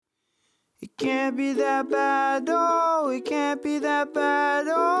can't be that bad. Oh, it can't be that bad.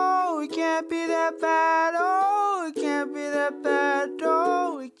 Oh, it can't be that bad. Oh, it can't be that bad.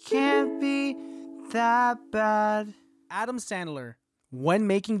 Oh, it can't be that bad. Adam Sandler, when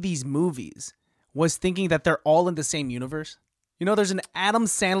making these movies, was thinking that they're all in the same universe. You know, there's an Adam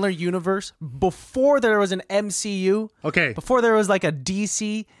Sandler universe before there was an MCU. Okay. Before there was like a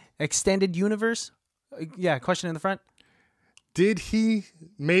DC extended universe. Yeah, question in the front. Did he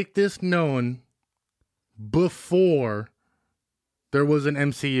make this known before there was an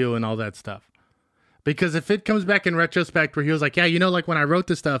MCU and all that stuff? Because if it comes back in retrospect where he was like, yeah, you know, like when I wrote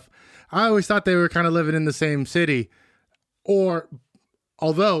this stuff, I always thought they were kind of living in the same city. Or,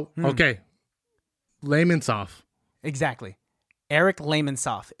 although, okay, Laymansoff. Exactly. Eric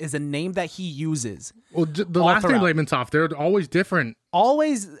Laymansoff is a name that he uses. Well, the last name Laymansoff, they're always different.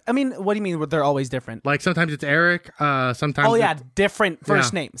 Always, I mean, what do you mean they're always different? Like sometimes it's Eric, sometimes Oh yeah, different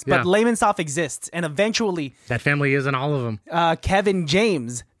first names. But yeah. Laymansoff exists, and eventually that family isn't all of them. Kevin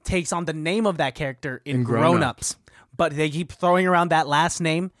James takes on the name of that character in Grown Grown Ups. But they keep throwing around that last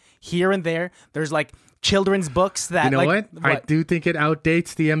name here and there. There's like children's books that You know like, what? I do think it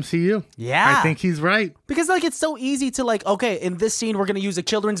outdates the MCU. Yeah. I think he's right. Because like it's so easy to like, okay, in this scene we're gonna use a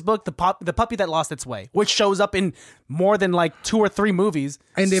children's book, the puppy that lost its way, which shows up in more than like 2 or 3 movies.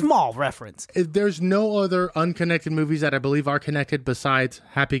 And small reference. If there's no other unconnected movies that I believe are connected besides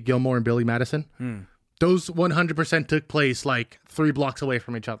Happy Gilmore and Billy Madison, those 100% took place like 3 blocks away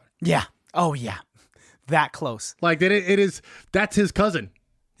from each other. Yeah. Oh yeah. That close. Like that's his cousin.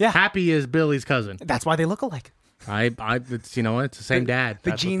 Yeah. Happy is Billy's cousin. That's why they look alike. It's it's the same dad.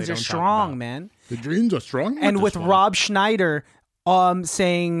 The That's what genes they are don't talk strong, about. man. The genes are strong. And with Rob Schneider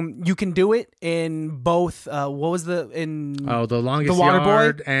saying you can do it in both The Longest The Waterboy?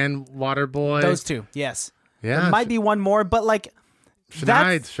 Yard and Waterboy. Those 2, yes. Yeah. There might be one more, but like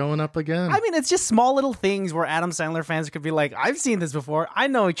Schneid's showing up again. I mean, it's just small little things where Adam Sandler fans could be like, I've seen this before. I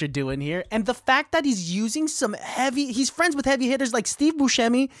know what you're doing here. And the fact that he's using he's friends with heavy hitters like Steve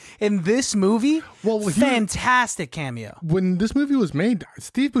Buscemi in this movie. Well, fantastic cameo. When this movie was made,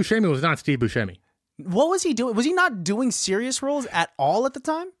 Steve Buscemi was not Steve Buscemi. What was he doing? Was he not doing serious roles at all at the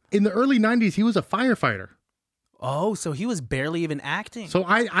time? In the early 90s, he was a firefighter. Oh, so he was barely even acting. So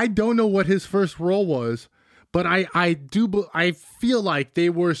I don't know what his first role was. But I feel like they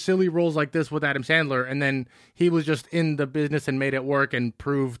were silly roles like this with Adam Sandler, and then he was just in the business and made it work and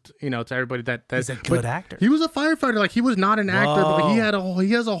proved, to everybody that he's a good actor. He was a firefighter, like he was not an actor, but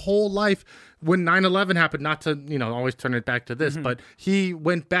he has a whole life. When 9/11 happened, not to always turn it back to this, but he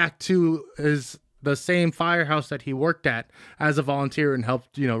went back to the same firehouse that he worked at as a volunteer and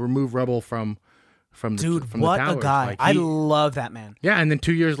helped remove rubble from the towers. A guy! I love that man. Yeah, and then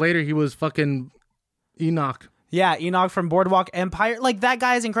 2 years later, he was fucking Enoch. Yeah, Enoch from Boardwalk Empire. Like, that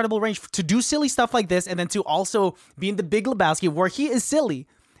guy has incredible range to do silly stuff like this and then to also be in The Big Lebowski, where he is silly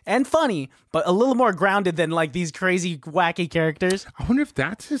and funny, but a little more grounded than, like, these crazy, wacky characters. I wonder if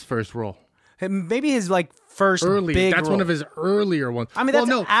that's his first role. Maybe his, like, first big That's role. one of his earlier ones. I mean,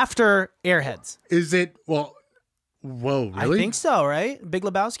 that's after Airheads. Is it? Well, whoa, really? I think so, right? Big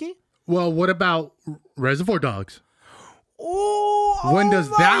Lebowski? Well, what about Reservoir Dogs? When does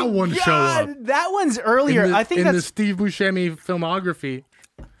that one show up? That one's earlier. I think that's the Steve Buscemi filmography.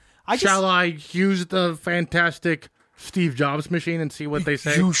 Shall I use the fantastic Steve Jobs machine and see what they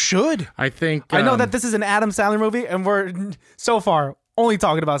say? You should. I think I know that this is an Adam Sandler movie, and we're so far only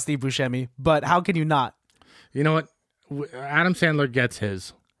talking about Steve Buscemi. But how can you not? You know what? Adam Sandler gets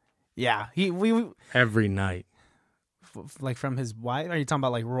his. Yeah, every night. Like from his wife? Are you talking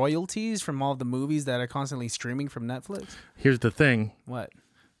about like royalties from all of the movies that are constantly streaming from Netflix? Here's the thing. What?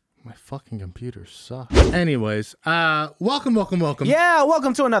 My fucking computer sucks. Anyways, welcome. Yeah,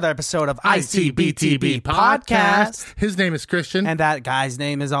 welcome to another episode of ICBTB Podcast. His name is Christian. And that guy's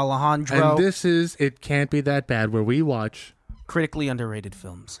name is Alejandro. And this is It Can't Be That Bad, where we watch critically underrated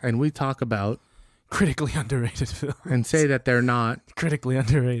films. And we talk about critically underrated films. And say that they're not critically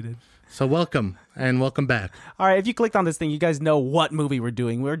underrated. So welcome, and welcome back. All right, if you clicked on this thing, you guys know what movie we're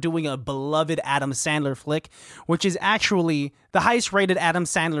doing. We're doing a beloved Adam Sandler flick, which is actually the highest rated Adam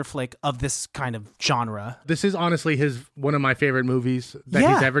Sandler flick of this kind of genre. This is honestly one of my favorite movies that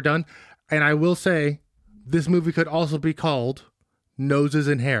he's ever done. And I will say, this movie could also be called Noses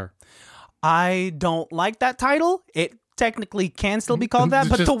and Hair. I don't like that title. It technically can still be called that,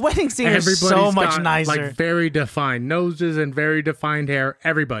 but the wedding scene is so much nicer. Like very defined noses and very defined hair.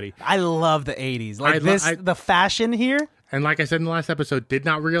 Everybody. I love the 80s. Like the fashion here. And like I said in the last episode, did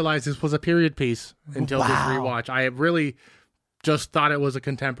not realize this was a period piece until this rewatch. I really just thought it was a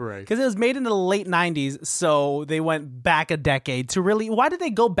contemporary. Because it was made in the late 90s, so they went back a decade to really... Why did they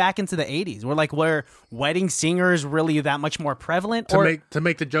go back into the 80s? Were wedding singers really that much more prevalent? To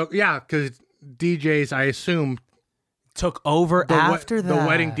make the joke, yeah, because DJs, I assume... took over after that. The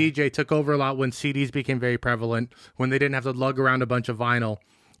wedding DJ took over a lot when CDs became very prevalent, when they didn't have to lug around a bunch of vinyl.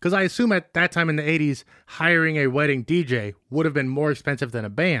 Because I assume at that time in the 80s, hiring a wedding DJ would have been more expensive than a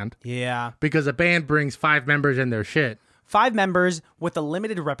band. Yeah. Because a band brings 5 members and their shit. 5 members with a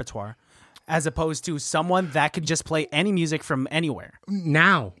limited repertoire, as opposed to someone that could just play any music from anywhere.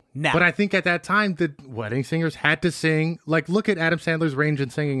 Now. But I think at that time, the wedding singers had to sing. Like, look at Adam Sandler's range in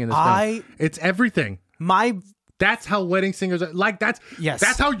singing in this film. It's everything. That's how wedding singers are. Like, that's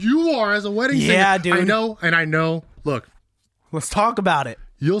how you are as a wedding singer. Yeah, dude. I know. Look. Let's talk about it.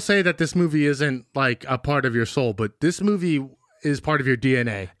 You'll say that this movie isn't, like, a part of your soul, but this movie is part of your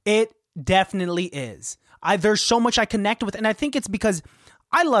DNA. It definitely is. There's so much I connect with, and I think it's because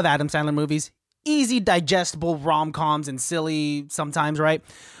I love Adam Sandler movies. Easy, digestible rom-coms and silly sometimes, right?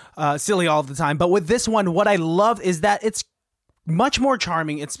 Silly all the time. But with this one, what I love is that it's much more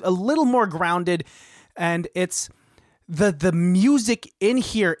charming. It's a little more grounded, and it's the music in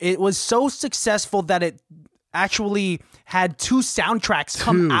here. It was so successful that it actually had 2 soundtracks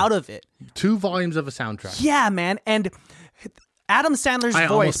come out of it. 2 volumes of a soundtrack. Yeah, man. And Adam Sandler's voice. I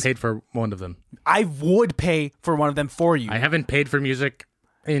almost paid for one of them. I would pay for one of them for you. I haven't paid for music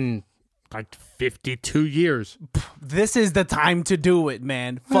in like 52 years. This is the time to do it,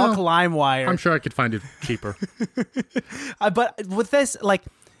 man. Fuck LimeWire. I'm sure I could find it cheaper. But with this, like,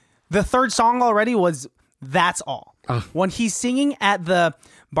 the 3rd song already was That's All. When he's singing at the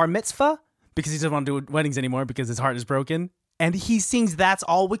bar mitzvah, because he doesn't want to do weddings anymore because his heart is broken. And he sings That's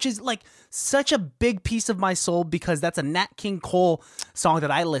All, which is like such a big piece of my soul because that's a Nat King Cole song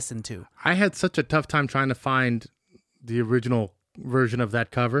that I listen to. I had such a tough time trying to find the original version of that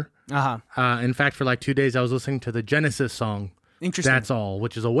cover. In fact, for like 2 days, I was listening to the Genesis song. Interesting. That's All,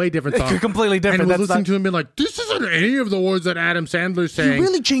 which is a way different song. Completely different. And I was listening to him and being like, this isn't any of the words that Adam Sandler's saying. He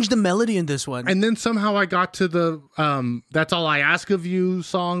really changed the melody in this one. And then somehow I got to the That's All I Ask of You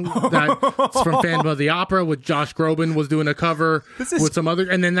song that's from Phantom of the Opera, with Josh Groban was doing a cover with some other.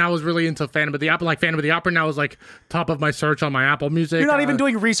 And then I was really into Phantom of the Opera. Like Phantom of the Opera now is like top of my search on my Apple Music. You're not even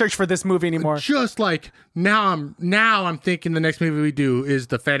doing research for this movie anymore. Just like now I'm thinking the next movie we do is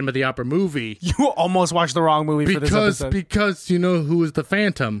the Phantom of the Opera movie. You almost watched the wrong movie for this episode. Because you know who is the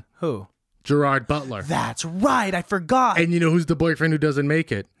Phantom? Who? Gerard Butler. That's right. I forgot. And you know who's the boyfriend who doesn't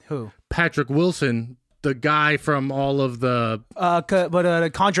make it? Who? Patrick Wilson, the guy from all of the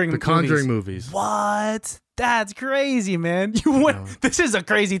Conjuring movies. What? That's crazy, man. This is a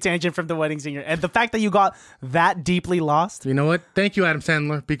crazy tangent from The Wedding Singer. And the fact that you got that deeply lost. You know what? Thank you, Adam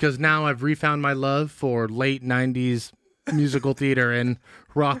Sandler, because now I've refound my love for late 90s musical theater and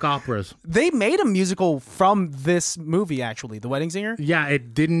rock operas. They made a musical from this movie, actually, The Wedding Singer. Yeah,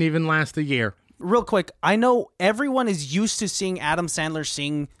 it didn't even last a year. Real quick, I know everyone is used to seeing Adam Sandler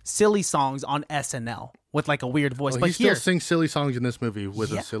sing silly songs on SNL with like a weird voice. Well, but he still sings silly songs in this movie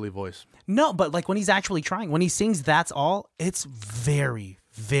with a silly voice. No, but like when he's actually trying, when he sings That's All, it's very,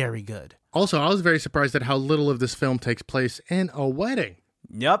 very good. Also, I was very surprised at how little of this film takes place in a wedding.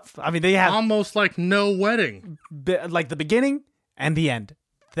 Yep. I mean, they have almost like no wedding. Like the beginning and the end.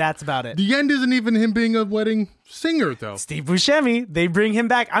 That's about it. The end isn't even him being a wedding singer, though. Steve Buscemi, they bring him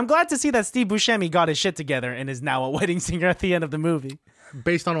back. I'm glad to see that Steve Buscemi got his shit together and is now a wedding singer at the end of the movie.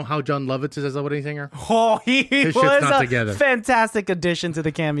 Based on how John Lovitz is as a wedding singer? Oh, his shit's was not a together. Fantastic addition to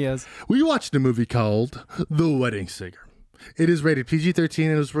the cameos. We watched a movie called The Wedding Singer. It is rated PG-13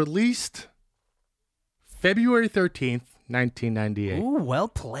 and it was released February 13th, 1998. Ooh, well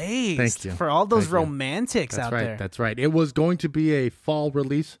played. Thank you. For all those romantics out there. That's right. It was going to be a fall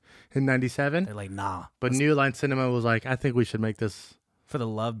release in 97. They're like, nah. But New Line Cinema was like, I think we should make this for the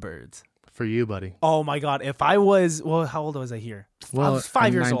lovebirds. For you, buddy. Oh my God. If I was, well, how old was I here? Well, I was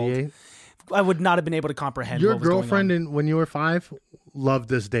 5 years old. I would not have been able to comprehend your what was girlfriend, going on. when you were 5, loved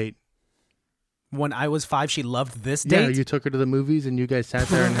this date. When I was 5, she loved this date? Yeah, you took her to the movies and you guys sat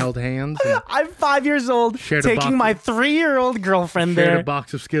there and held hands. And I'm 5 years old, taking my 3-year-old girlfriend there. Shared a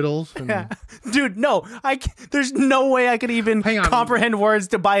box of Skittles. And yeah. Dude, no. There's no way I could even comprehend words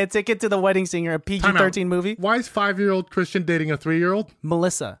to buy a ticket to The Wedding Singer, a PG-13 movie. Why is 5-year-old Christian dating a 3-year-old?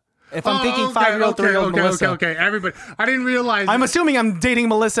 Melissa. If I'm thinking 5-year-old, 3-year-old Melissa. Okay. Everybody, I didn't realize. I'm assuming I'm dating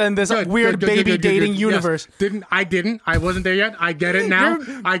Melissa in this weird baby dating universe. Yes. I wasn't there yet. I get it now.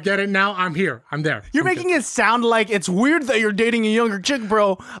 I get it now. I'm here. I'm there. You're making it sound like it's weird that you're dating a younger chick,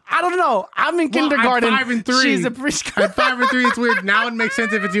 bro. I don't know. I'm in kindergarten. I'm 5 and 3. She's a preschool. At 5 and 3, it's weird. Now it makes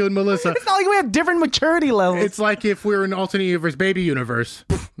sense if it's you and Melissa. It's not like we have different maturity levels. It's like if we're in alternate universe, baby universe.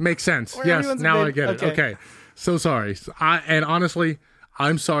 Makes sense. Yes, now I get it. Okay. So sorry. And honestly,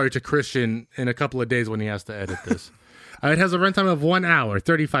 I'm sorry to Christian in a couple of days when he has to edit this. It has a runtime of 1 hour,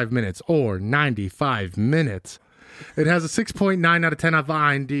 35 minutes, or 95 minutes. It has a 6.9 out of 10 on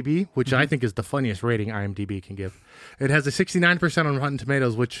IMDb, which I think is the funniest rating IMDb can give. It has a 69% on Rotten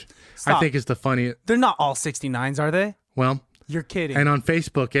Tomatoes, which I think is the funniest. They're not all 69s, are they? Well, you're kidding. And on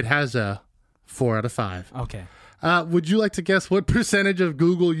Facebook, it has a 4 out of 5. Okay. Would you like to guess what percentage of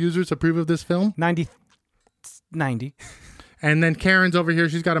Google users approve of this film? 90. And then Karen's over here.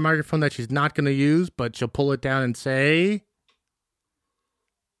 She's got a microphone that she's not going to use, but she'll pull it down and say...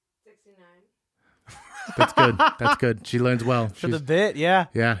 69. That's good. That's good. She learns well. For the bit, yeah.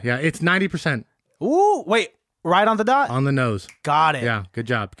 Yeah. It's 90%. Ooh, wait. Right on the dot? On the nose. Got it. Yeah. Good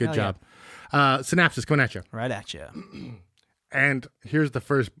job. Good job. Synapses coming at you. Right at you. And here's the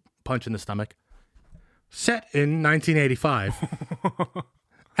first punch in the stomach. Set in 1985,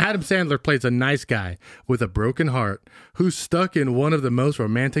 Adam Sandler plays a nice guy with a broken heart who's stuck in one of the most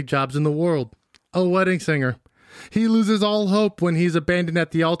romantic jobs in the world, a wedding singer. He loses all hope when he's abandoned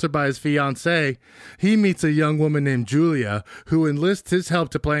at the altar by his fiancée. He meets a young woman named Julia who enlists his help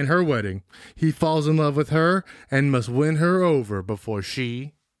to plan her wedding. He falls in love with her and must win her over before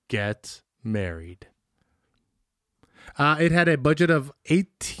she gets married. It had a budget of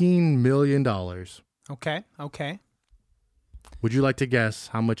 $18 million. Okay. Would you like to guess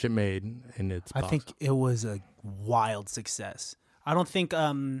how much it made in its box? I think it was a wild success. I don't think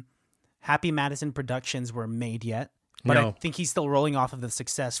Happy Madison Productions were made yet, but No. I think he's still rolling off of the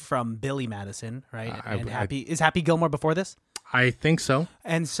success from Billy Madison, right? Is Happy Gilmore before this? I think so.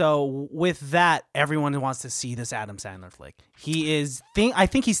 And so with that, everyone wants to see this Adam Sandler flick. I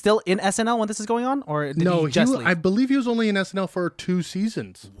think he's still in SNL when this is going on, or did he just leave? I believe he was only in SNL for 2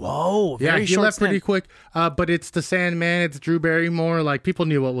 seasons. Whoa, Yeah, very he short left pretty stint. quick. But it's the Sandman, it's Drew Barrymore. Like, people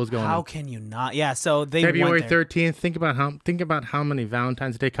knew what was going How on. can you not? Yeah, so they February went there. 13th. Think about how many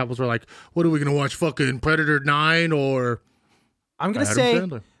Valentine's Day couples were like, "What are we gonna watch? Fucking Predator 9 or?" I'm gonna Adam say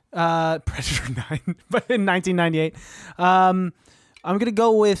Sandler. Predator 9, but in 1998. I'm gonna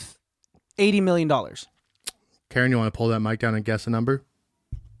go with $80 million. Karen, you want to pull that mic down and guess a number?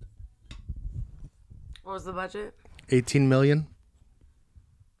 What was the budget? 18 million.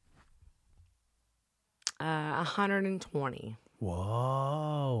 120.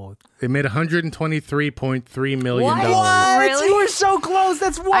 Whoa! It made $123.3 million. What? Really? You were so close.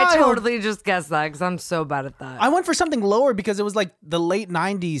 That's wild. I totally just guessed that because I'm so bad at that. I went for something lower because it was like the late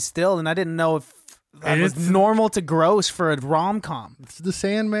 90s still, and I didn't know if that And was it's- normal to gross for a rom-com. It's the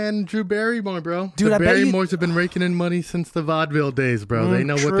Sandman, Drew Barrymore, bro. Dude, the I bet you- Barrymores have been raking in money since the vaudeville days, bro. They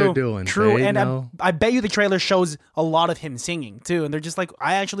know what they're doing. True, They and know. I bet you the trailer shows a lot of him singing too, and they're just like,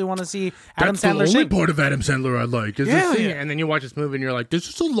 I actually want to see Adam That's the Sandler only sing. part of Adam Sandler I like is Yeah, the singing. yeah. And then you watch this movie and you're like, there's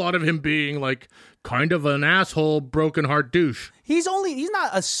just a lot of him being like kind of an asshole, broken heart douche. He's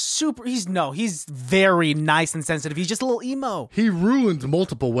very nice and sensitive. He's just a little emo. He ruins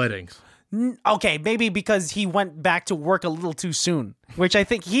multiple weddings. Okay, maybe because he went back to work a little too soon, which I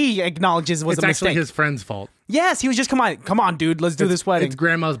think he acknowledges was It's a actually mistake. his friend's fault. Yes, he was just come on, dude, let's do this wedding. It's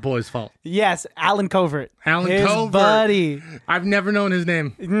grandma's boy's fault. Yes, Alan Covert. Alan his Covert. buddy. I've never known his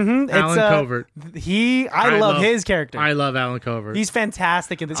name. It's, Alan Covert. I love his character. I love Alan Covert. He's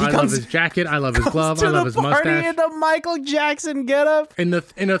fantastic in this. He I comes love his jacket. I love his glove. to I love the his party mustache. in the Michael Jackson getup. In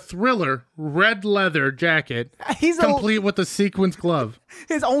a Thriller red leather jacket, He's complete with a sequins glove.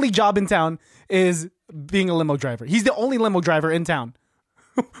 his only job in town is being a limo driver. He's the only limo driver in town,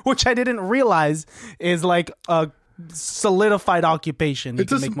 which I didn't realize is like a solidified occupation. You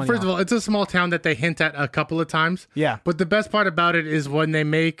can make money First off. of all, it's a small town that they hint at a couple of times. Yeah. But the best part about it is when they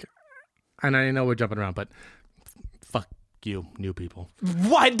make, and I know we're jumping around, but fuck you, new people.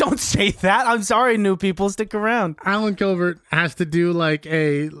 What? Don't say that. I'm sorry, new people. Stick around. Alan Covert has to do like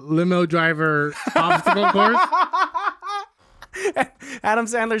a limo driver obstacle course. Adam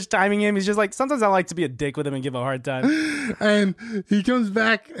Sandler's timing him. He's just like, sometimes I like to be a dick with him and give a hard time. And he comes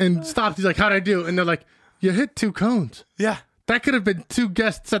back and stops. He's like, how'd I do? And they're like, you hit 2 cones. Yeah. That could have been 2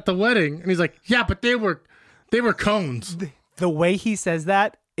 guests at the wedding. And he's like, yeah, but they were cones. The way he says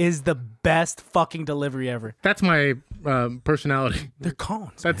that is the best fucking delivery ever. That's my personality. They're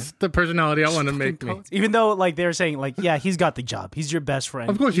cones. That's the personality I want to make me. Cones. Even though like they're saying like, yeah, he's got the job. He's your best friend.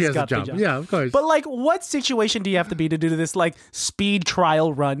 Of course he He's has a got the job. Yeah, of course. But like, what situation do you have to be to do this like speed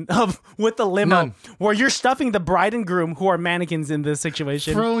trial run of with the limo None. where you're stuffing the bride and groom who are mannequins in this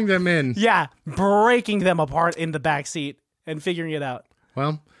situation? Throwing them in. Yeah, breaking them apart in the back seat and figuring it out.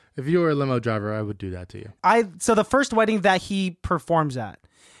 Well, if you were a limo driver, I would do that to you. So the first wedding that he performs at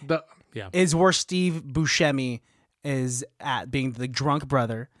Yeah. is where Steve Buscemi is at, being the drunk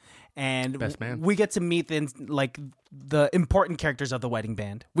brother, and Best man. we get to meet the important characters of the wedding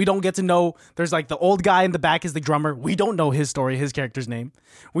band. We don't get to know. There's like the old guy in the back is the drummer. We don't know his story, his character's name.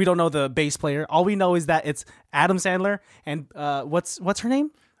 We don't know the bass player. All we know is that it's Adam Sandler and what's her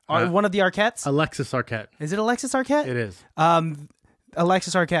name? One of the Arquettes. Alexis Arquette. Is it Alexis Arquette? It is.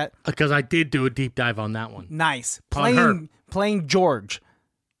 Alexis Arquette. Because I did do a deep dive on that one. Nice. On her. Playing George.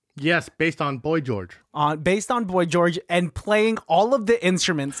 Yes, based on Boy George. Based on Boy George, and playing all of the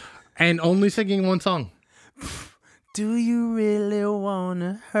instruments. And only singing one song. Do you really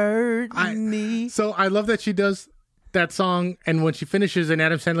wanna hurt me? So I love that she does that song, and when she finishes and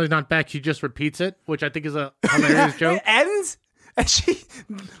Adam Sandler's not back, she just repeats it, which I think is a hilarious joke. It ends, and she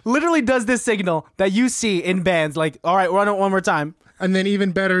literally does this signal that you see in bands, like, all right, run it one more time. And then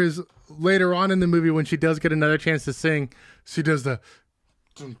even better is later on in the movie when she does get another chance to sing, she does the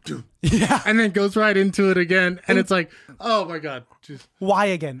dum, dum, Yeah. and then goes right into it again, and it's like, oh my god. Why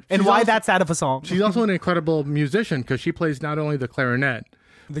again? And She's why also- that's out of a song? She's also an incredible musician because she plays not only the clarinet,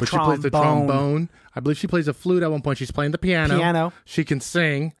 but she plays the trombone. trombone. I believe she plays a flute at one point. She's playing the piano. Piano. She can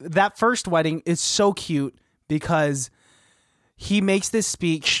sing. That first wedding is so cute because he makes this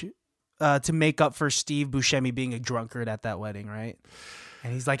speech to make up for Steve Buscemi being a drunkard at that wedding, right?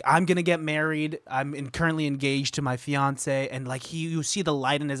 And he's like, I'm going to get married. I'm currently engaged to my fiance. And like you see the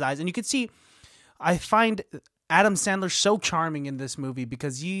light in his eyes. And you can see, I find Adam Sandler so charming in this movie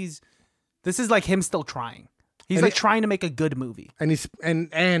because this is like him still trying. He's And like trying to make a good movie. And he's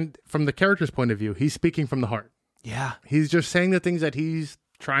and from the character's point of view, he's speaking from the heart. Yeah. He's just saying the things that he's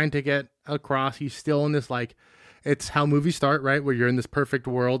trying to get across. He's still in this, like, it's how movies start, right? Where you're in this perfect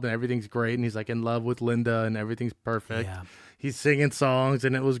world and everything's great. And he's like in love with Linda and everything's perfect. Yeah. He's singing songs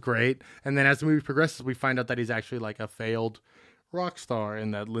and it was great. And then as the movie progresses, we find out that he's actually like a failed rock star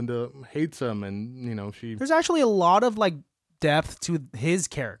and that Linda hates him. And, you know, There's actually a lot of like depth to his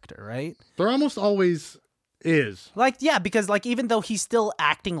character, right? there almost always is. Like, yeah, because like even though he's still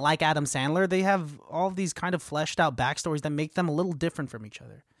acting like Adam Sandler, they have all these kind of fleshed out backstories that make them a little different from each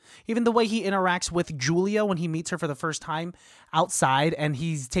other. Even the way he interacts with Julia when he meets her for the first time outside and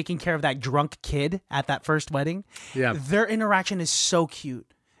he's taking care of that drunk kid at that first wedding. Yeah. Their interaction is so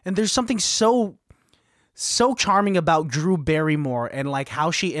cute. And there's something so charming about Drew Barrymore and like how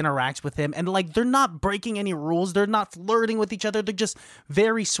she interacts with him. And like they're not breaking any rules. They're not flirting with each other. They're just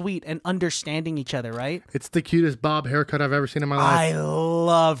very sweet and understanding each other, right? It's the cutest bob haircut I've ever seen in my life. I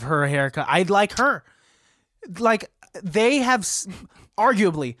love her haircut. I like her. Like they have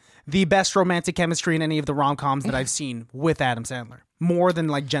arguably the best romantic chemistry in any of the rom-coms that I've seen with Adam Sandler. More than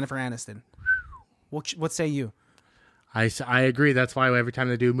like Jennifer Aniston. What say you? I agree. That's why every time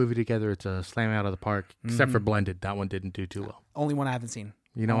they do a movie together, it's a slam out of the park. Except for Blended. That one didn't do too well. Only one I haven't seen.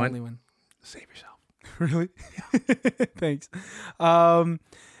 You know Only what? one. Save yourself. Really? Thanks.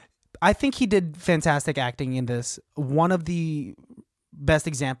 I think he did fantastic acting in this. One of the best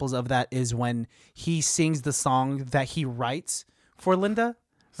examples of that is when he sings the song that he writes for Linda.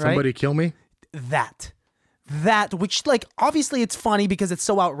 Right? Somebody kill me? That, which like obviously it's funny because it's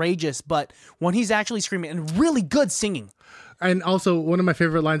so outrageous, but when he's actually screaming and really good singing. And also, one of my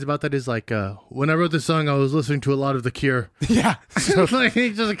favorite lines about that is like, when I wrote this song, I was listening to a lot of The Cure. Yeah. So like,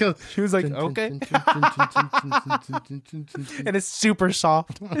 he just goes, She was like, okay. And it's super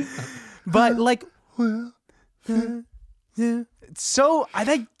soft. But like, so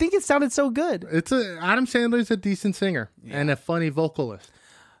I think it sounded so good. Adam Sandler's a decent singer and a funny vocalist.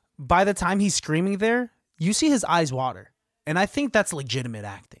 By the time he's screaming there, you see his eyes water. And I think that's legitimate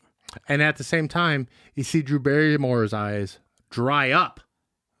acting. And at the same time, you see Drew Barrymore's eyes dry up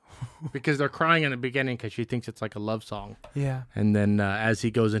because they're crying in the beginning because she thinks it's like a love song. Yeah. And then as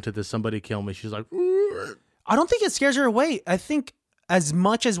he goes into the somebody kill me, she's like, "Ooh." I don't think it scares her away. I think as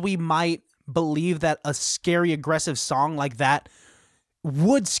much as we might believe that a scary, aggressive song like that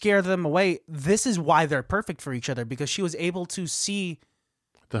would scare them away, this is why they're perfect for each other, because she was able to see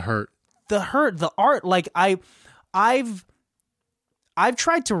the hurt. the art. Like I've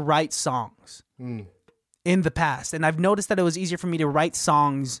tried to write songs in the past, and I've noticed that it was easier for me to write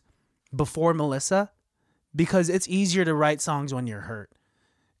songs before Melissa because it's easier to write songs when you're hurt.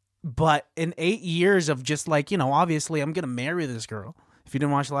 But in 8 years of just like, obviously I'm going to marry this girl. If you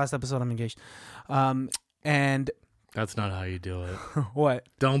didn't watch the last episode, I'm engaged. And That's not how you do it. what?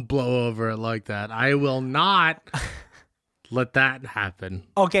 Don't blow over it like that. I will not let that happen.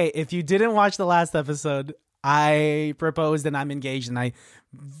 Okay, if you didn't watch the last episode, I proposed and I'm engaged, and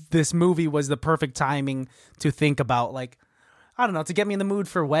this movie was the perfect timing to think about, like, I don't know, to get me in the mood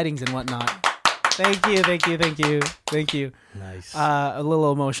for weddings and whatnot. Thank you. Nice. A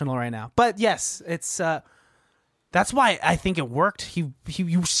little emotional right now, but yes, it's that's why I think it worked. You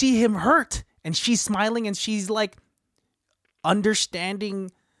see him hurt, and she's smiling, and she's like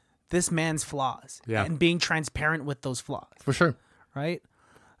understanding this man's flaws, and being transparent with those flaws, For sure. right?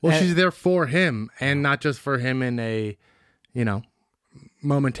 Well, she's there for him, and not just for him in a,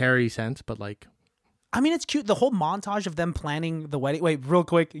 momentary sense, but like. I mean, it's cute. The whole montage of them planning the wedding. Wait, real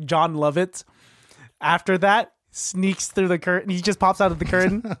quick. John Lovitz, after that, sneaks through the curtain. He just pops out of the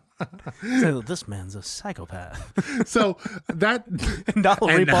curtain. So, this man's a psychopath. So that. And I'll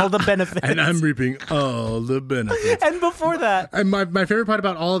reap all the benefits. And I'm reaping all the benefits. And before that. And my favorite part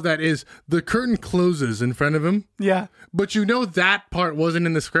about all of that is the curtain closes in front of him. Yeah. But that part wasn't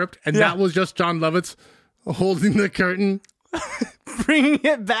in the script, and that was just John Lovitz holding the curtain. Bringing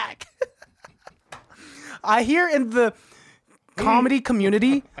it back. I hear in the comedy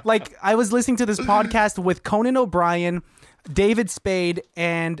community, like I was listening to this podcast with Conan O'Brien, David Spade,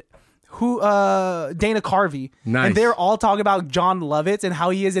 and Dana Carvey. Nice. And they're all talking about John Lovitz and how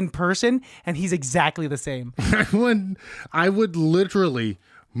he is in person, and he's exactly the same. I would literally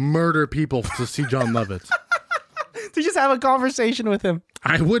murder people to see John Lovitz. To just have a conversation with him.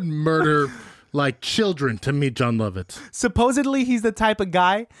 I would murder like children to meet John Lovitz. Supposedly he's the type of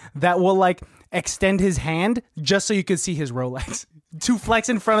guy that will like extend his hand just so you could see his Rolex to flex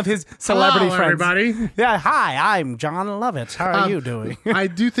in front of his celebrity Hello, friends. everybody. Yeah, hi, I'm John Lovitz. How are you doing? I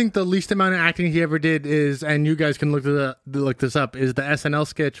do think the least amount of acting he ever did is, and you guys can look this up, is the SNL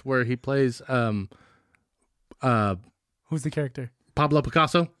sketch where he plays Who's the character? Pablo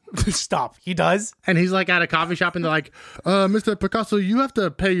Picasso. Stop. He does? And he's like at a coffee shop and they're like, Mr. Picasso, you have to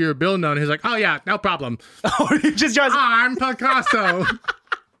pay your bill now. And he's like, oh yeah, no problem. Oh, he just tries. I'm Picasso.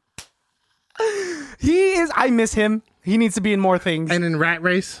 He is. I miss him. He needs to be in more things. And in Rat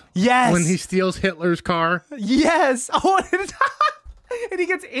Race, yes. when he steals Hitler's car. Yes. Oh, and he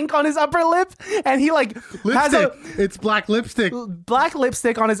gets ink on his upper lip, and he like has It's black lipstick. black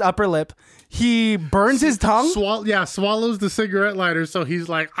lipstick on his upper lip. He burns his tongue. Swallows the cigarette lighter, so he's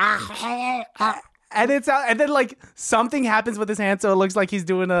like, And it's and then like something happens with his hand, so it looks like he's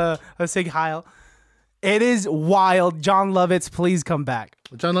doing a Sig Heil. It is wild. John Lovitz, please come back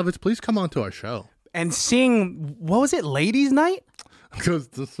John Lovitz, please come on to our show. and sing. What was it? Ladies' Night. Because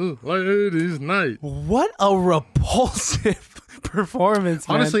this is ladies' night. What a repulsive performance,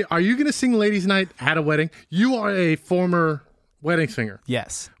 man. Honestly, are you going to sing Ladies' Night at a wedding? You are a former wedding singer.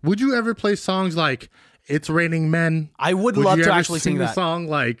 Yes. Would you ever play songs like It's Raining Men? I would Would love you to ever actually sing a that. song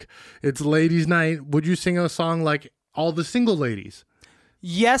like It's Ladies' Night? Would you sing a song like All the Single Ladies?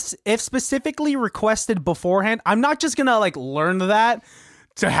 Yes, if specifically requested beforehand. I'm not just gonna like learn that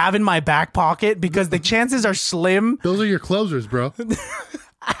to have in my back pocket because the chances are slim. Those are your closers, bro.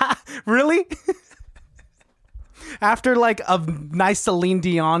 Really? After like a nice Celine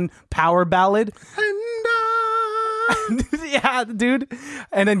Dion power ballad. Yeah, dude.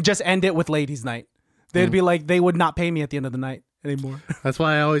 And then just end it with Ladies' Night. They'd be like, they would not pay me at the end of the night anymore. That's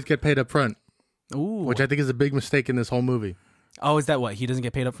why I always get paid up front, Ooh. which I think is a big mistake in this whole movie. Oh, is that what? He doesn't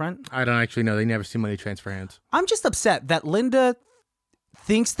get paid up front? I don't actually know. They never see money transfer hands. I'm just upset that Linda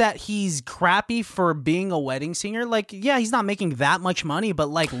thinks that he's crappy for being a wedding singer. Like, yeah, he's not making that much money, but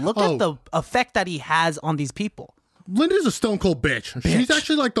like, look at the effect that he has on these people. Linda's a stone cold bitch. She's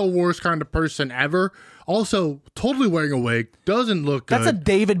actually like the worst kind of person ever. Also, totally wearing a wig. Doesn't look good. That's a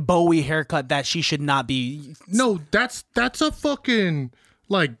David Bowie haircut that she should not be. No, that's a fucking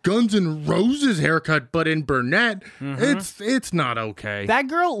like Guns N' Roses haircut, but in brunette. It's not okay. That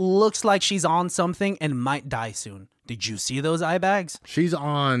girl looks like she's on something and might die soon. Did you see those eye bags? She's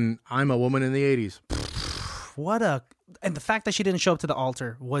on I'm a Woman in the 80s. And the fact that she didn't show up to the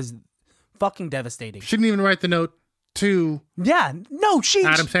altar was fucking devastating. She didn't even write the note to Yeah, no, she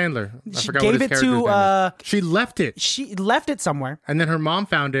Adam Sandler. I she forgot gave what his it character's to, name is. She left it, she left it somewhere. and then her mom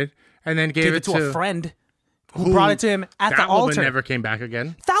found it, and then gave it to a friend who brought it to him at the That woman altar. never came back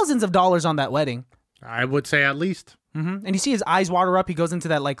again. Thousands of dollars on that wedding. I would say at least. And you see his eyes water up. He goes into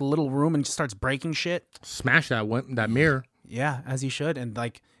that like little room and just starts breaking shit. Smash that mirror. Yeah, as he should. And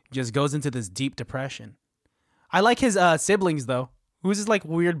like just goes into this deep depression. I like his siblings though. Who's his like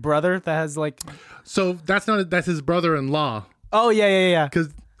weird brother that has like... So that's his brother-in-law. Oh, yeah. Because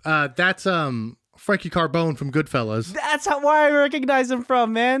That's Frankie Carbone from Goodfellas. That's where I recognize him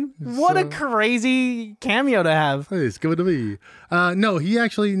from, man. What a crazy cameo to have. Hey, it's good to be. No, he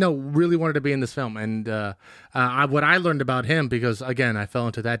actually really wanted to be in this film, and what I learned about him, because again I fell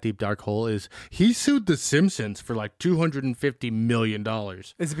into that deep dark hole, is he sued The Simpsons for like $250 million,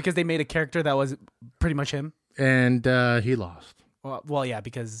 Is it because they made a character that was pretty much him? and he lost. Well, yeah,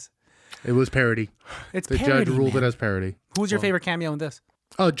 because It was parody. it's The parody, judge ruled man. it as parody. Who's your favorite cameo in this?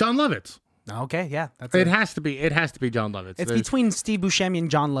 Oh, John Lovitz. Okay, yeah, that's It it. has to be. It has to be John Lovitz. It's between Steve Buscemi and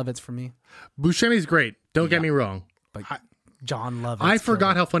John Lovitz for me. Buscemi's great. Don't get me wrong. But John Lovitz. I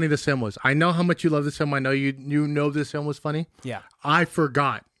forgot how funny this film was. I know how much you love this film. I know you know this film was funny. Yeah. I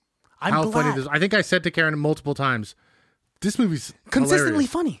forgot I'm how glad. funny this. I think I said to Karen multiple times, this movie's Consistently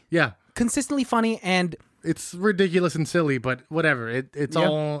hilarious. funny. Yeah, Consistently funny, and it's ridiculous and silly, but whatever. It's Yeah.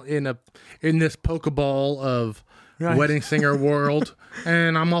 all in this pokeball of Right. wedding singer world,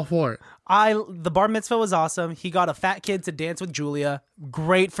 and I'm all for it. the bar mitzvah was awesome. He got a fat kid to dance with Julia.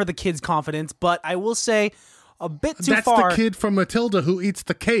 Great for the kid's confidence, but I will say a bit too That's far. the kid from Matilda who eats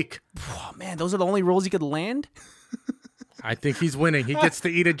the cake. Oh, man, those are the only rules you could land. I think he's winning. He gets to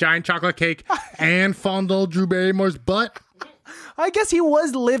eat a giant chocolate cake and fondle Drew Barrymore's butt. I guess he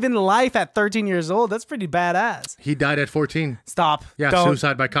was living life at 13 years old. That's pretty badass. He died at 14. Stop. Yeah, Don't.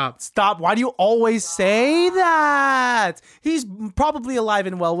 suicide by cop. Stop. Why do you always say that? He's probably alive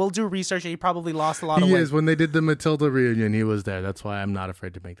and well. We'll do research. He probably lost a lot of He weight. is. When they did the Matilda reunion, he was there. That's why I'm not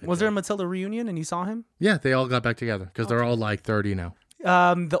afraid to make that Was there a joke. Matilda reunion and you saw him? Yeah, they all got back together because they're all like 30 now.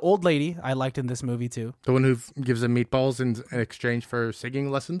 The old lady I liked in this movie too. The one who gives them meatballs in exchange for singing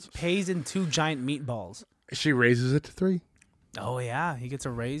lessons. Pays in 2 giant meatballs. She raises it to 3. Oh yeah, he gets a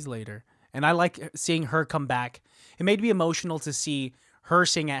raise later. And I like seeing her come back. It made me emotional to see her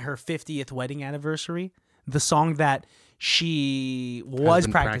sing at her 50th wedding anniversary the song that she was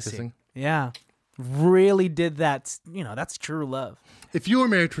been practicing. Yeah. Really did that. That's true love. If you were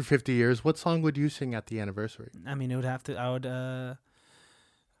married for 50 years, what song would you sing at the anniversary? I mean,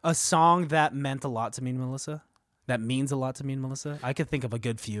 a song that meant a lot to me and Melissa. That means a lot to me and Melissa. I could think of a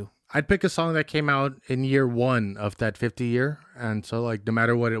good few. I'd pick a song that came out in year 1 of that 50 year. And so, like, no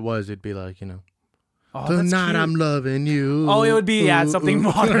matter what it was, it'd be like, Oh, that's tonight cute. I'm loving you. Oh, it would be something Ooh.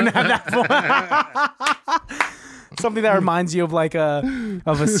 modern at that point. Something that reminds you of like a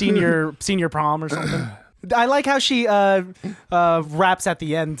senior prom or something. I like how she raps at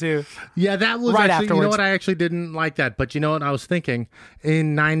the end too. Yeah, that was Right actually, you know afterwards. what? I actually didn't like that. But you know what? I was thinking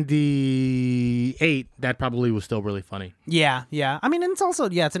in 98, that probably was still really funny. Yeah. I mean, and it's also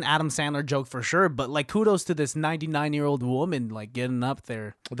it's an Adam Sandler joke for sure. But like, kudos to this 99-year-old woman like getting up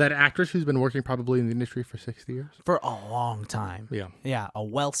there That actress who's been working probably in the industry for 60 years. for a long time. Yeah. A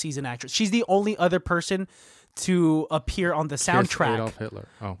well-seasoned actress. She's the only other person to appear on the Kiss soundtrack. Adolf Hitler.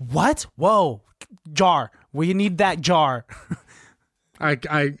 Oh. What? Whoa. Jar. We need that jar.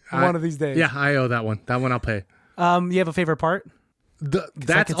 I One of these days. Yeah, I owe that one. That one I'll pay. You have a favorite part? That's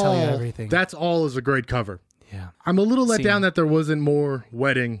could tell you all. everything. That's all is a great cover. Yeah. I'm a little let Scene. down that there wasn't more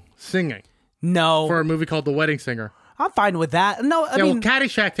wedding singing No. for a movie called The Wedding Singer. I'm fine with that. No, I Yeah, mean, well,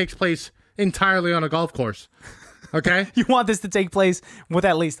 Caddyshack takes place entirely on a golf course. Okay? you want this to take place with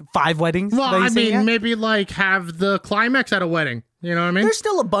at least 5 weddings? Well, that you I sing mean, at? maybe like have the climax at a wedding. You know what I mean? There's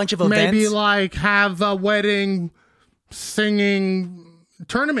still a bunch of events. Maybe like have a wedding singing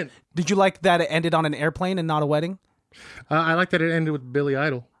tournament. Did you like that it ended on an airplane and not a wedding? I like that it ended with Billy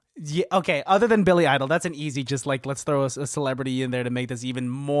Idol. Yeah, okay, other than Billy Idol, that's an easy, just like, let's throw a celebrity in there to make this even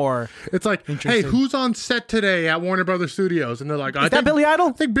more. It's like, hey, Interesting. who's on set today at Warner Brothers Studios? And they're like, I Is that think Billy Idol?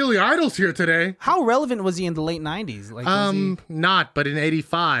 I think Billy Idol's here today. How relevant was he in the late 90s? Like, was he, Not, but in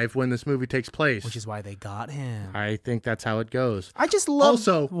 85 when this movie takes place. which is why they got him. I think that's how it goes. I just love.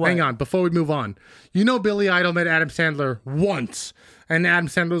 Also, what? hang on, before we move on. You know Billy Idol met Adam Sandler once. And Adam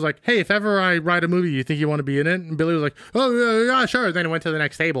Sandler was like, hey, if ever I write a movie, you think you want to be in it? And Billy was like, oh, yeah, sure. Then he went to the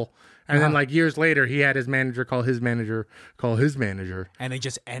next table. And then, like, years later, he had his manager call his manager. And they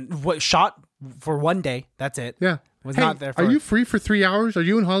just shot for one day. That's it. Yeah. Was Hey, not there for. are you free for 3 hours? Are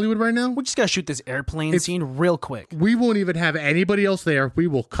you in Hollywood right now? We just gotta shoot this airplane scene real quick. We won't even have anybody else there. We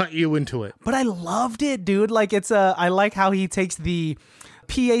will cut you into it. But I loved it, dude. Like I like how he takes the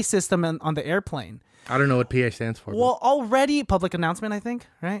PA system on the airplane. I don't know what PA stands for. Well, already public announcement, I think,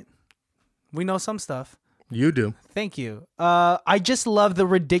 right? We know some stuff. but you do. Thank you. I just love the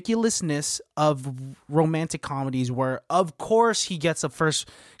ridiculousness of romantic comedies where, of course, he gets a first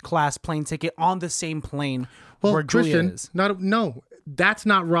class plane ticket on the same plane Well, where Julia Christian, is. no, that's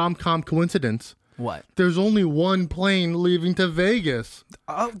not rom-com coincidence. What? There's only one plane leaving to Vegas.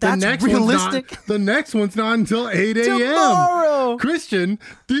 Oh, The that's next realistic. the next one's not until 8 a.m. Tomorrow. Christian,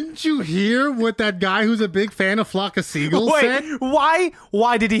 didn't you hear what that guy who's a big fan of Flock of Seagulls Wait, said?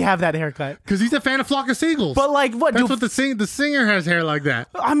 why did he have that haircut? Because he's a fan of Flock of Seagulls. But like, what? That's what the singer has hair like that.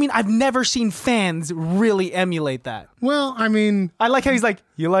 I mean, I've never seen fans really emulate that. Well, I mean, I like how he's like,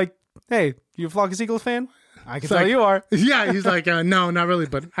 hey, you a Flock of Seagulls fan? I can tell like- you are. yeah, he's like, no, not really,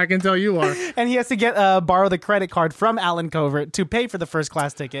 but I can tell you are. And he has to borrow the credit card from Alan Covert to pay for the first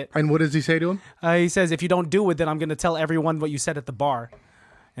class ticket. And what does he say to him? He says, if you don't do it, then I'm going to tell everyone what you said at the bar.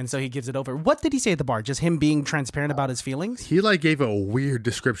 And so he gives it over. What did he say at the bar? Just him being transparent about his feelings? He like gave a weird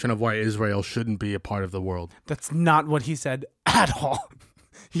description of why Israel shouldn't be a part of the world. That's not what he said at all.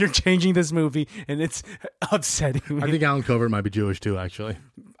 You're changing this movie, and it's upsetting me. I think Alan Covert might be Jewish too, actually.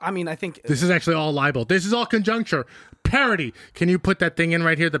 I mean, I think... This is actually all libel. This is all conjuncture. Parody. Can you put that thing in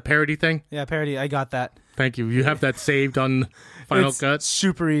right here, the parody thing? Yeah, parody, I got that. Thank you. You have that saved on Final It's Cut?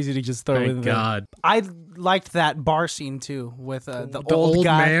 super easy to just throw in Thank there. God. I liked that bar scene, too, with the The old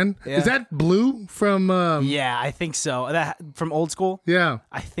guy. man? Yeah. Is that Blue from... Yeah, I think so. That from Old School? Yeah.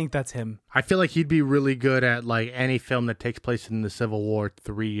 I think that's him. I feel like he'd be really good at like any film that takes place in the Civil War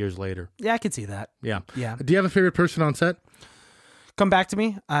 3 years later. Yeah, I could see that. Yeah. Yeah. Do you have a favorite person on set? Come back to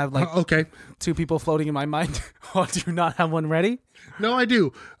me. I have like Okay. two people floating in my mind. Oh, do you not have one ready? No, I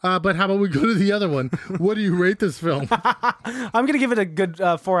do. But how about we go to the other one? What do you rate this film? I'm going to give it a good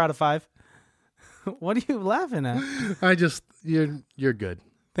 4 out of 5. What are you laughing at? You're good.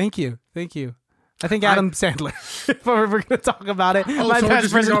 Thank you. Thank you. I think Adam Sandler. If we're going to talk about it. Oh, my so we're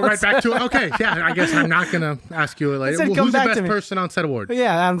best just going to person go on right set- back to it? Okay, yeah, I guess I'm not going to ask you it later. said Well, come who's the back to best me. person on set award?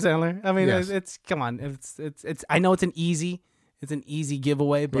 Yeah, Adam Sandler. I mean, Yes. it's come on. It's. I know it's an easy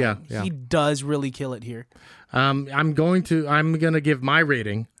giveaway, but Yeah. he does really kill it here. I'm gonna give my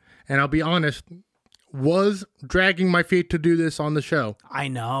rating, and I'll be honest, was dragging my feet to do this on the show. I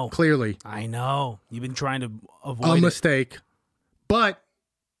know. Clearly, I know. You've been trying to a avoid it. mistake, but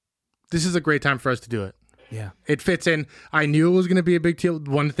this is a great time for us to do it. Yeah. It fits in. I knew it was going to be a big deal.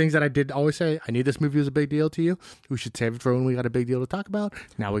 One of the things that I did always say, I knew this movie was a big deal to you. We should save it for when we got a big deal to talk about.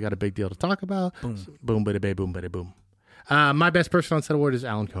 Now we got a big deal to talk about. Boom, boom, bada, bay, boom, bada, boom. My best person on set award is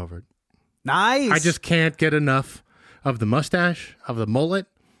Alan Covert. Nice. I just can't get enough of the mustache, of the mullet,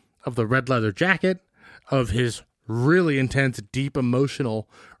 of the red leather jacket, of his really intense, deep, emotional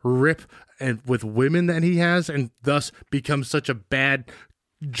rip and with women that he has, and thus becomes such a bad,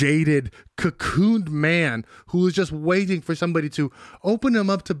 jaded, cocooned man who is just waiting for somebody to open him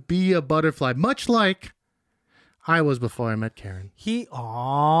up to be a butterfly, much like I was before I met Karen.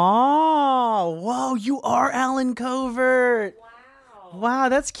 Whoa, you are Alan Covert. Wow,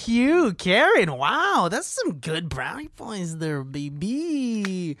 that's cute. Karen, wow, that's some good brownie points there,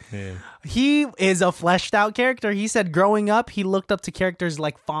 baby. Yeah. He is a fleshed out character. He said growing up, he looked up to characters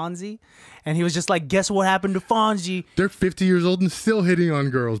like Fonzie, and he was just like, guess what happened to Fonzie? They're 50 years old and still hitting on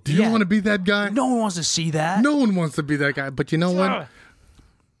girls. Do you Yeah. want to be that guy? No one wants to see that. No one wants to be that guy. But you know what?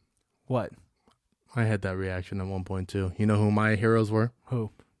 What? I had that reaction at one point too. You know who my heroes were?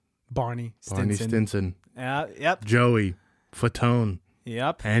 Who? Barney Stinson. Barney Stinson, Yep. Joey Fatone,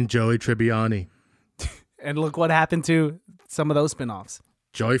 Yep. and Joey Tribbiani. And look what happened to some of those spinoffs.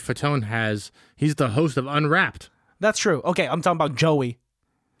 Joey Fatone he's the host of Unwrapped. That's true. Okay, I'm talking about Joey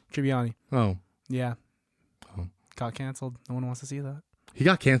Tribbiani. Oh, Yeah. Got canceled. No one wants to see that. he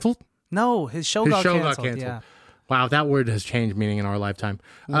got canceled? No, his show His got show canceled. got canceled. Yeah. Wow, that word has changed meaning in our lifetime.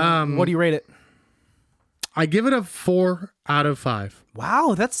 What do you rate it? I give it a 4 out of 5.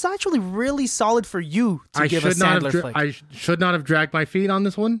 Wow, that's actually really solid for you to give a Sandler flick. I should not have dragged my feet on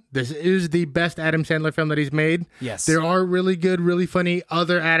this one. This is the best Adam Sandler film that he's made. Yes. There are really good, really funny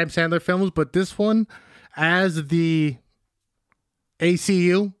other Adam Sandler films, but this one, as the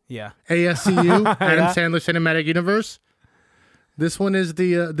ACU, Yeah. ASCU, Adam Yeah. Sandler Cinematic Universe, this one is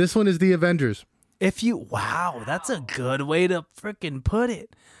the Avengers. Wow, that's a good way to freaking put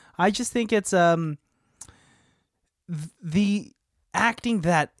it. I just think it's the acting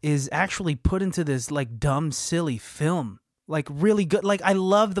that is actually put into this like dumb, silly film, like really good. Like I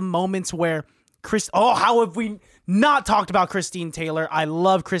love the moments where how have we not talked about Christine Taylor? I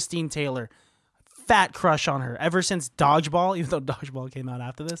love Christine Taylor. Fat crush on her ever since Dodgeball, even though Dodgeball came out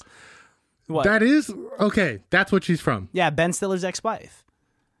after this. What? That is okay. That's what she's from. Yeah, Ben Stiller's ex-wife.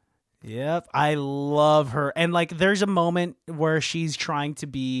 Yep, I love her. And like there's a moment where she's trying to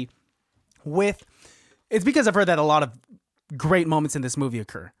be with it's because of her that a lot of great moments in this movie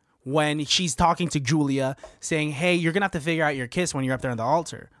occur. when she's talking to Julia, saying, "Hey, you're gonna have to figure out your kiss when you're up there on the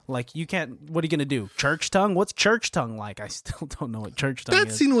altar. Like, you can't. What are you gonna do? Church tongue? What's church tongue like? I still don't know what church tongue That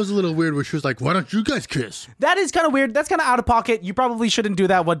is. scene was a little weird where she was like, why don't you guys kiss? That is kind of weird. That's kind of out of pocket. You probably shouldn't do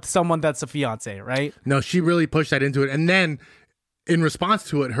that with someone that's a fiance, right? No, she really pushed that into it. And then in response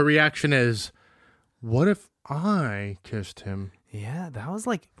to it, her reaction is, what if I kissed him? Yeah, that was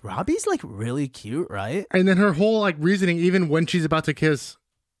like Robbie's like really cute, right? And then her whole like reasoning, even when she's about to kiss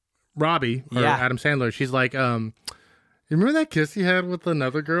Robbie or Yeah. Adam Sandler, she's like, you remember that kiss he had with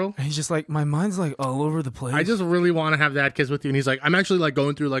another girl? And he's just like, my mind's like all over the place. I just really want to have that kiss with you. And he's like, I'm actually like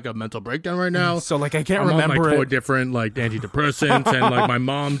going through like a mental breakdown right now. so like I can't I'm on remember like 4 it. different like antidepressants and like my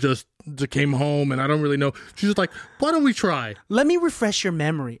mom just came home and I don't really know. She's just like, why don't we try? Let me refresh your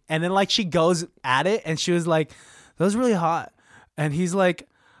memory. And then like she goes at it and she was like, that was really hot. And he's like,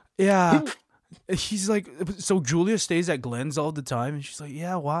 yeah. He's like, so Julia stays at Glenn's all the time? And she's like,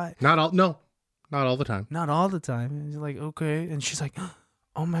 yeah, why? Not all the time. Not all the time. And he's like, okay. And she's like,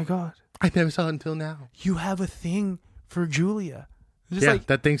 oh my God, I never saw it until now. you have a thing for Julia. Just Yeah, like,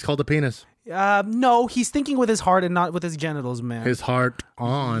 that thing's called a penis. no, he's thinking with his heart and not with his genitals, man. His heart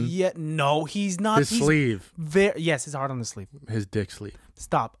on Yeah, no, he's not. his he's sleeve, yes, his heart on the sleeve. his dick sleeve.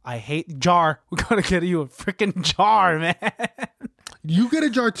 Stop. I hate jar. We gotta get you a freaking jar, man. You get a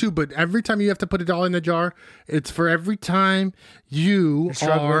jar too, but every time you have to put it all in the jar, it's for every time you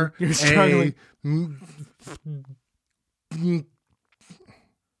struggling. are You're struggling.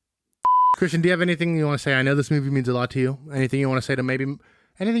 Christian, do you have anything you want to say? I know this movie means a lot to you. Anything you want to say to anything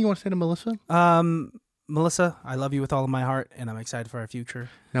you want to say to Melissa? Melissa, I love you with all of my heart, and I'm excited for our future.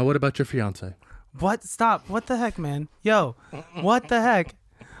 Now, what about your fiance? What? Stop. What the heck, man? Yo, what the heck?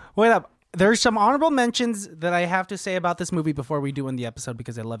 Wait up. There's some honorable mentions that I have to say about this movie before we do end the episode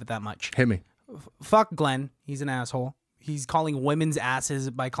because I love it that much. Hit me. Fuck Glenn. He's an asshole. He's calling women's asses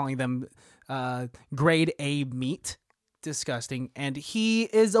by calling them grade A meat. Disgusting. And he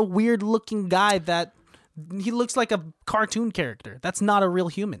is a weird looking guy that he looks like a cartoon character. That's not a real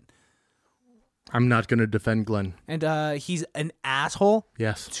human. I'm not going to defend Glenn. And he's an asshole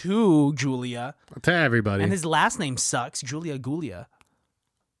Yes. to Julia. To everybody. And his last name sucks. Julia Gulia.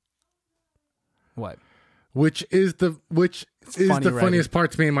 What? Which is the funny writing. funniest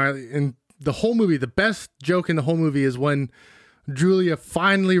part to me in the whole movie. The best joke in the whole movie is when Julia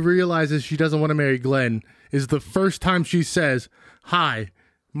finally realizes she doesn't want to marry Glenn. Is the first time she says, "Hi,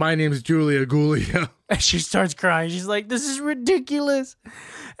 my name is Julia Gulia." And she starts crying. She's like, this is ridiculous.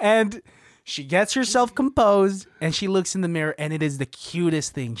 And she gets herself composed and she looks in the mirror and it is the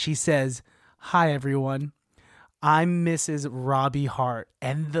cutest thing. She says, hi, everyone. I'm Mrs. Robbie Hart.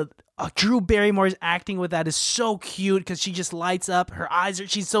 And the Drew Barrymore's acting with that is so cute because she just lights up. Her eyes are,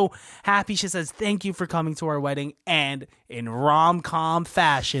 she's so happy. She says, thank you for coming to our wedding. And in rom-com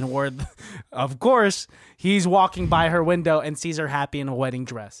fashion, where, of course, he's walking by her window and sees her happy in a wedding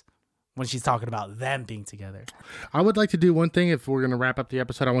dress when she's talking about them being together. I would like to do one thing if we're going to wrap up the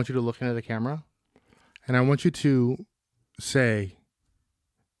episode. I want you to look into the camera and I want you to say,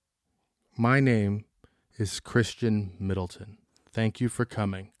 my name is Christian Middleton. Thank you for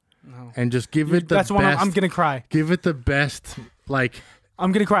coming. No. And just give it the That's best. when I'm going to cry. Give it the best, like...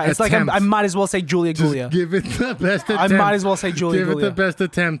 I'm going to cry. It's like I might as well say Julia Gulia. Give it the best attempt. I might as well say Julia Give Gulia. it the best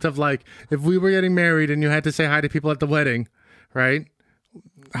attempt of like, if we were getting married and you had to say hi to people at the wedding, right?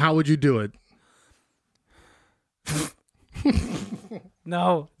 How would you do it?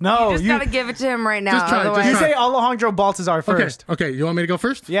 No. You just gotta give it to him right now. Just try it, Otherwise, You just try say Alejandro Baltazar first. Okay. You want me to go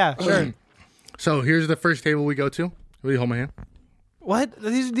first? Yeah, sure. So here's the first table we go to. Will you hold my hand? What?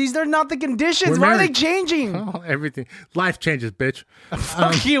 These are not the conditions. We're Why are they married. changing? Oh, everything. Life changes, bitch.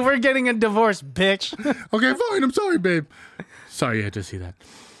 Fuck you. We're getting a divorce, bitch. Okay, fine. I'm sorry, babe. Sorry you had to see that.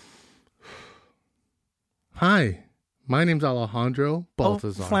 Hi, my name's Alejandro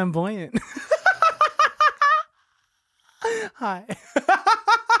Baltazar. Flamboyant. Hi.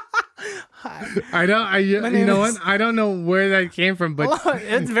 I don't. You name know is- what? I don't know where that came from, but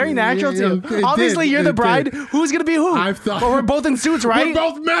It's very natural Yeah, too. it Obviously, did, you're the it bride. did. Who's gonna be who? I've thought- Well, we're both in suits, right? we're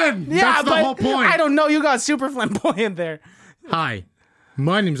both men. Yeah, That's the but whole point. I don't know. You got super flamboyant there. Hi,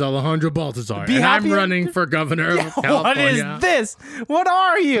 my name's Alejandro Baltazar, Be and happy- I'm running for governor of California. What is this? What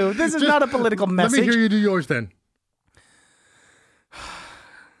are you? This is not a political Let message. me hear you do yours then.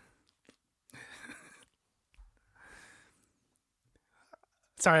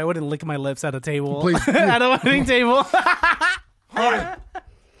 Sorry, I wouldn't lick my lips at a table. Please. At a wedding table.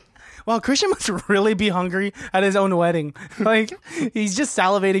 Wow, Christian must really be hungry at his own wedding. Like, he's just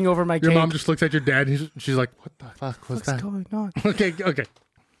salivating over my Your cake. mom just looks at your dad, and she's like, "What the fuck was What's that?" going on? Okay.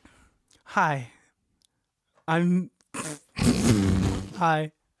 Hi.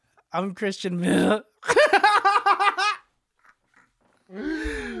 I'm Christian Middleton.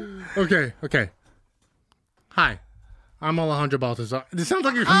 Okay. Hi, I'm Alejandro Baltazar. This sounds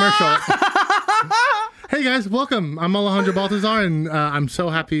like a commercial. Hey guys, welcome. I'm Alejandro Baltazar, and I'm so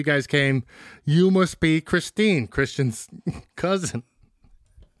happy you guys came. You must be Christian's cousin.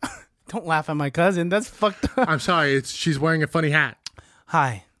 Don't laugh at my cousin. That's fucked up. I'm sorry. She's wearing a funny hat.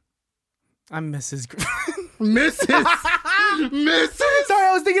 Hi, I'm Mrs. Mrs. Sorry,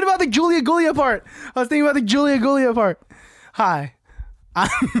 I was thinking about the Julia Gulia part. Hi, I'm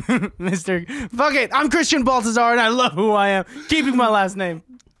Mr. Fuck it. I'm Christian Baltazar, and I love who I am. Keeping my last name.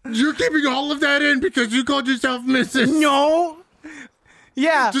 You're keeping all of that in because you called yourself Mrs. No.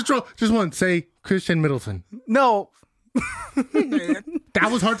 Yeah. Just one. Say Christian Middleton. No. That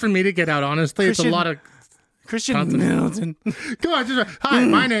was hard for me to get out. Honestly, it's a lot of. Christian Middleton. Come on, just hi.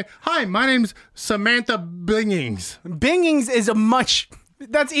 My name's Samantha Bingings. Bingings is a much.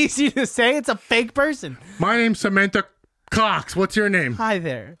 That's easy to say. It's a fake person. My name's Samantha Cox. What's your name? Hi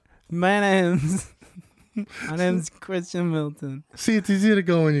there. My name's Christian Middleton. See, it's easy to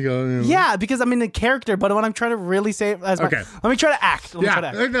go when you go. Yeah, because I'm in a character, but when I'm trying to really say it as my, Okay. Let me try to act.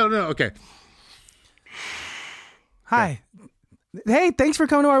 No, okay. Hi. Hey, thanks for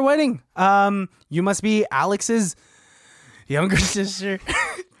coming to our wedding. You must be Alex's younger sister.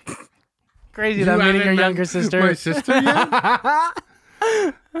 Crazy that I'm meeting your younger sister. My sister, yeah?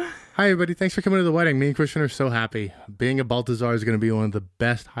 Hi, everybody. Thanks for coming to the wedding. Me and Christian are so happy. Being a Baltazar is going to be one of the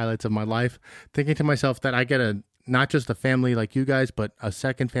best highlights of my life. Thinking to myself that I get not just a family like you guys, but a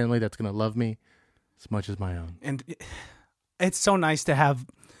second family that's going to love me as much as my own. And it's so nice to have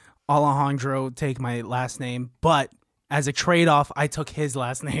Alejandro take my last name, but as a trade-off, I took his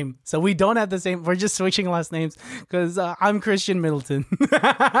last name. So we don't have the same. We're just switching last names because I'm Christian Middleton.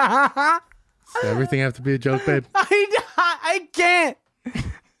 Does everything have to be a joke, babe? I can't.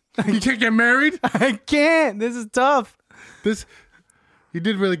 You can't get married? I can't. This is tough. You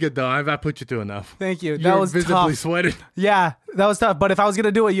did really good, though. I put you through enough. Thank you. You That were was visibly tough. sweated. Yeah, that was tough. But if I was going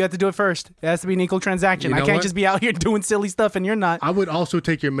to do it, you had to do it first. It has to be an equal transaction. You know I can't what? just be out here doing silly stuff and you're not. I would also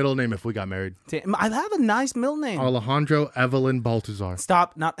take your middle name if we got married. I have a nice middle name. Alejandro Evelyn Baltazar.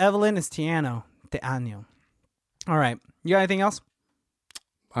 Stop. Not Evelyn. It's Tiano. Teano. All right. You got anything else?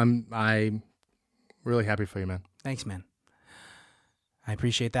 I'm really happy for you, man. Thanks, man. I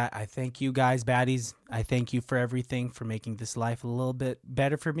appreciate that. I thank you guys, baddies. I thank you for everything, for making this life a little bit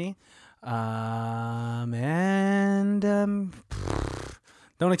better for me. Don't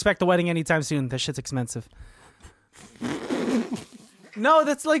expect the wedding anytime soon. That shit's expensive. No,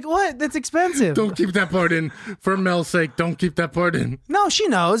 that's like what? That's expensive. Don't keep that part in. For Mel's sake, don't keep that part in. No, she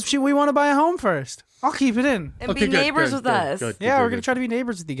knows. We want to buy a home first. I'll keep it in. And Okay, be good, neighbors good, with good, us. good. Yeah, we're going to try to be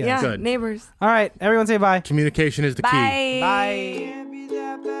neighbors with you guys. Yeah, Good. neighbors. All right. Everyone say bye. Communication is the key. Bye. Bye. Can't be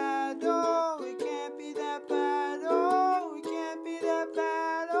that bad, oh, it can't be that bad, oh, it can't be that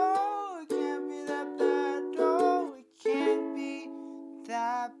bad, oh, it can't be that bad, oh, it can't be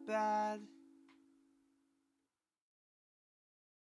that bad.